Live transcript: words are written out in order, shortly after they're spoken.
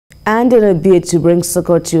And in a bid to bring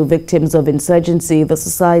succor to victims of insurgency, the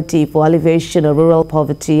Society for Alleviation of Rural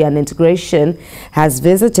Poverty and Integration has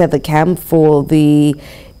visited the camp for the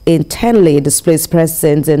internally displaced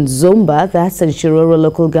persons in Zumba, that's in Shiroro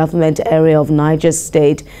local government area of Niger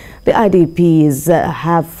State. The IDPs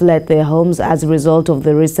have fled their homes as a result of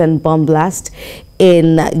the recent bomb blast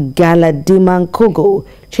in Galadimankogo.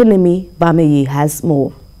 Galadimankogo has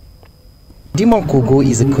more. Galadimankogo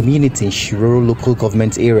is a community in Shiroro local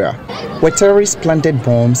government area where terrorists planted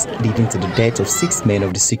bombs leading to the death of 6 men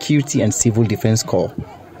of the Security and Civil Defense Corps.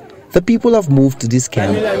 The people have moved to this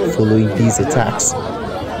camp following these attacks.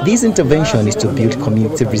 This intervention is to build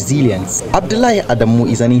community resilience. Abdullahi Adamu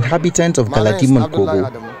is an inhabitant of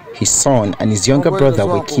Galadimankogo. His son and his younger brother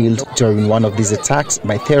were killed during one of these attacks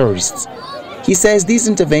by terrorists. He says this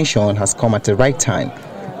intervention has come at the right time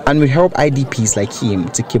and will help IDPs like him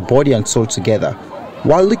to keep body and soul together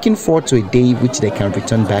while looking forward to a day which they can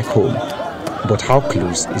return back home. But how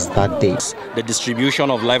close is that day? The distribution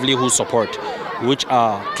of livelihood support, which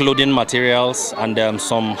are clothing materials and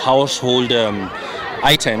some household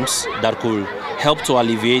items that could help to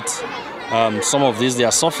alleviate some of this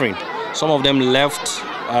their suffering. Some of them left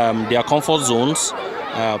their comfort zones,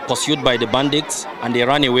 pursued by the bandits, and they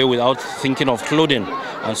ran away without thinking of clothing.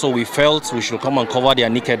 And so we felt we should come and cover their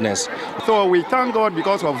nakedness. So we thank God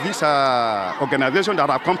because of this organization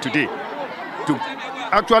that have come today to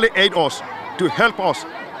actually aid us, to help us,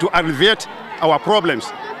 to alleviate our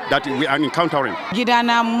problems that we are encountering.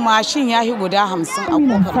 Gidana machine ya hi guda 50 a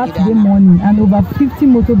kofar Saturday morning and over 50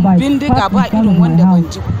 motorbikes. Bindiga ba irin wanda ban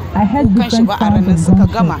ji. Kan shi ba a ranar suka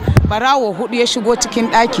gama. Barawo hudu ya shigo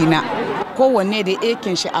cikin daki na. Kowanne da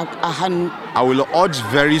ekin shi a hannu. I will urge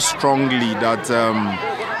very strongly that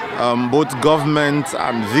both government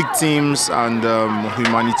and victims and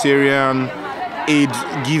humanitarian aid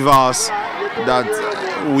givers that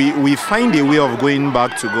we find a way of going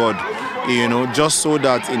back to God. Just so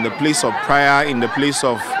that in the place of prayer, in the place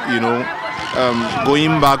of,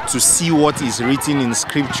 going back to see what is written in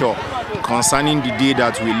scripture concerning the day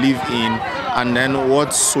that we live in, and then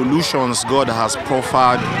what solutions God has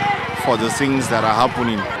proffered for the things that are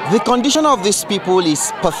happening. The condition of these people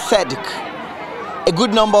is pathetic. A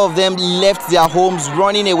good number of them left their homes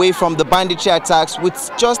running away from the banditry attacks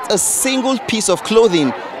with just a single piece of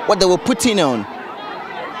clothing, what they were putting on.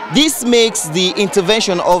 This makes the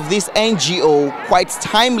intervention of this NGO quite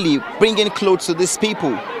timely, bringing clothes to these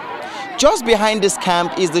people. Just behind this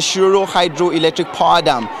camp is the Shiroro hydroelectric power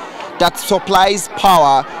dam that supplies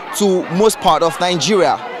power to most part of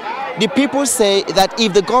Nigeria. The people say that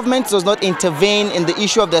if the government does not intervene in the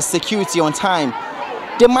issue of their security on time,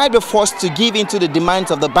 they might be forced to give in to the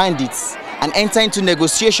demands of the bandits and enter into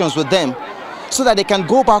negotiations with them so that they can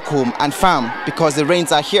go back home and farm because the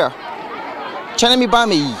rains are here.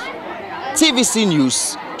 TVC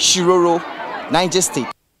News, Shiroro, Niger State.